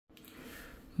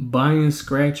buying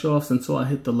scratch offs until I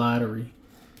hit the lottery.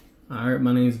 Alright,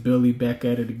 my name is Billy, back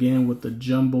at it again with the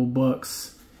Jumbo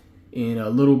Bucks. And a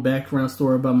little background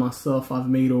story about myself. I've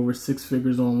made over 6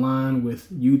 figures online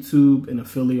with YouTube and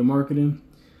affiliate marketing.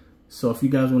 So if you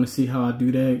guys want to see how I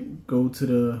do that, go to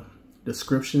the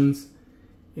descriptions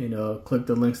and click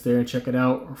the links there and check it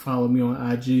out, or follow me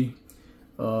on IG.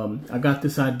 I got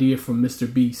this idea from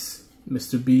Mr. Beast.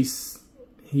 Mr. Beast,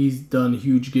 he's done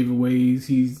huge giveaways.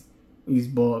 He's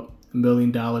bought $1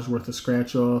 million worth of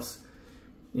scratch offs.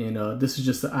 And this is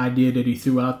just the idea that he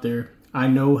threw out there. I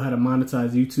know how to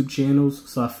monetize YouTube channels,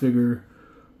 so I figure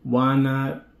why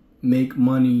not make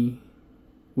money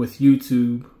with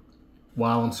YouTube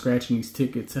while I'm scratching these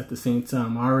tickets at the same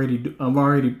time. I've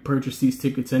already purchased these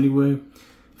tickets anyway.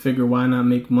 Figure why not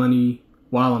make money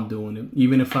while I'm doing it.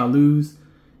 Even if I lose,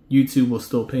 YouTube will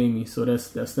still pay me. So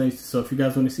that's nice. So if you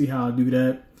guys want to see how I do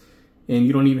that, and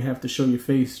you don't even have to show your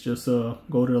face, just go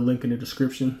to the link in the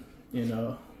description, and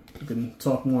you can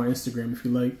talk more on Instagram if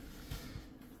you like.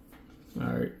 All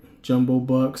right, Jumbo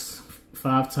Bucks,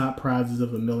 5 top prizes of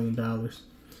 $1 million.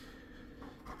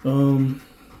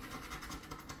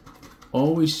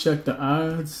 Always check the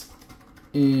odds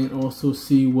and also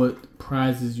see what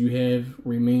prizes you have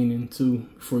remaining too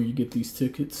before you get these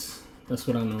tickets. That's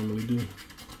what I normally do.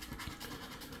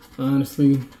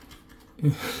 Honestly,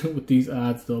 with these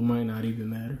odds though, it might not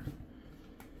even matter.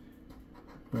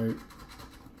 Right?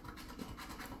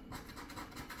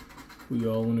 We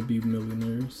all want to be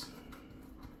millionaires.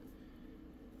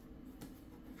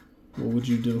 What would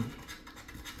you do?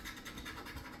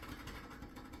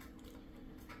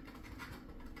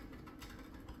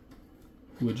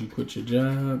 Would you quit your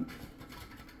job?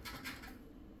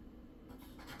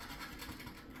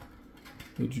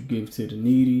 Would you give to the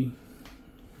needy?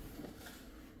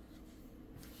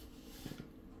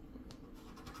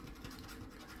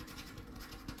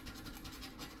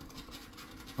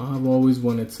 I've always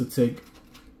wanted to take,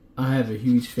 I have a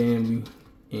huge family,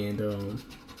 and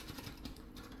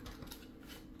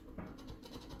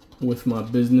with my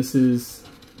businesses,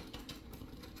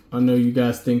 I know you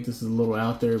guys think this is a little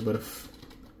out there, but if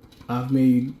I've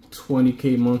made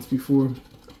 20K months before,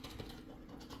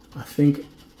 I think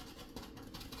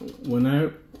when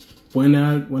I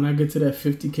get to that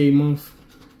 50K month,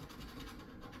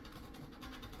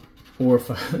 or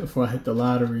if I hit the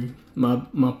lottery,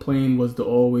 my plan was to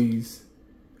always,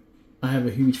 I have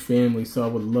a huge family, so I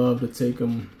would love to take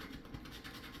them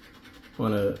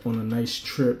on a nice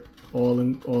trip, all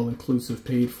inclusive,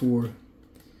 paid for,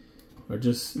 or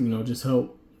just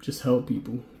help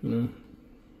people, you know.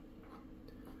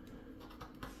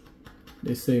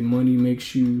 They say money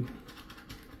makes you,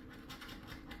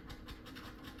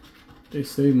 they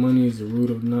say money is the root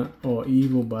of not all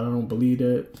evil, but I don't believe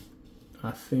that.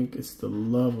 I think it's the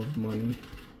love of money,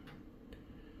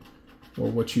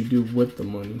 or what you do with the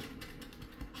money.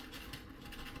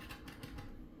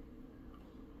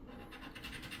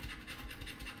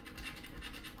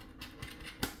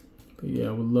 But yeah,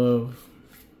 I would love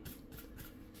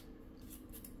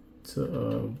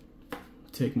to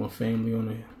take my family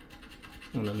on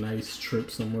a nice trip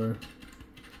somewhere.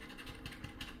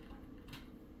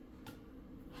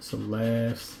 Some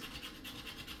laughs,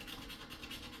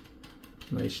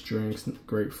 nice drinks,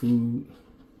 great food.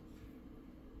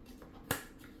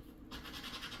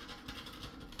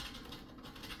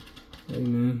 Hey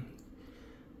man,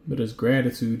 but it's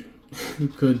gratitude. You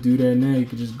could do that now. You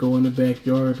could just go in the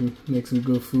backyard and make some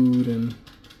good food and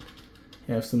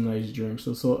have some nice drinks.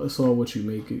 So it's all what you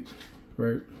make it,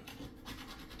 right?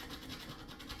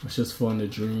 It's just fun to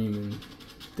dream and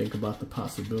think about the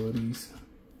possibilities.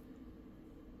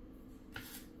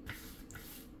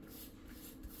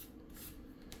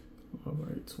 All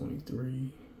right,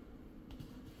 23.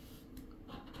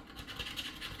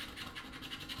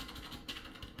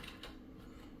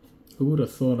 Who would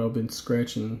have thought I've been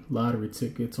scratching lottery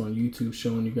tickets on YouTube,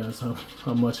 showing you guys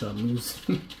how much I'm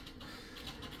losing.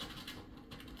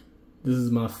 This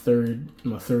is my third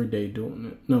day doing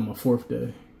it. No, my 4th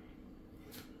day.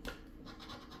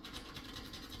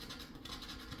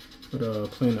 But I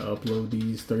plan to upload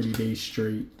these 30 days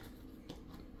straight.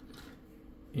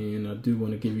 And I do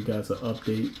want to give you guys an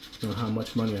update on how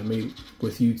much money I made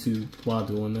with YouTube while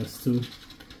doing this too.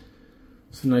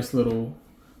 It's a nice little,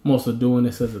 I'm also doing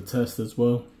this as a test as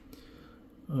well.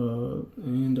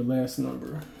 And the last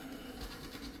number.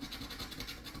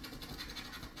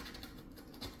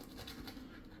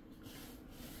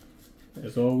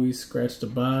 As always, scratch the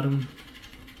bottom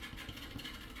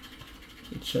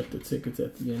and check the tickets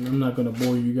at the end. I'm not going to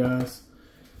bore you guys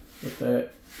with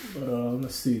that, but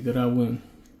let's see, did I win?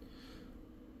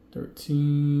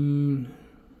 13,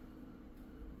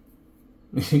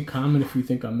 Comment if you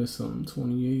think I missed something.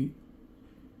 28,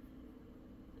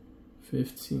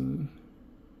 15,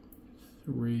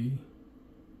 3,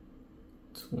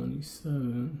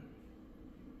 27,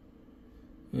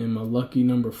 and my lucky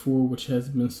number 4, which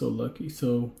hasn't been so lucky.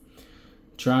 So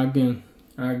try again.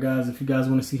 All right, guys, if you guys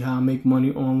want to see how I make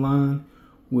money online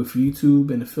with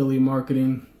YouTube and affiliate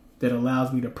marketing that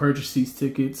allows me to purchase these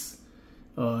tickets,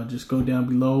 just go down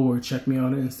below or check me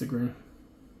out on Instagram.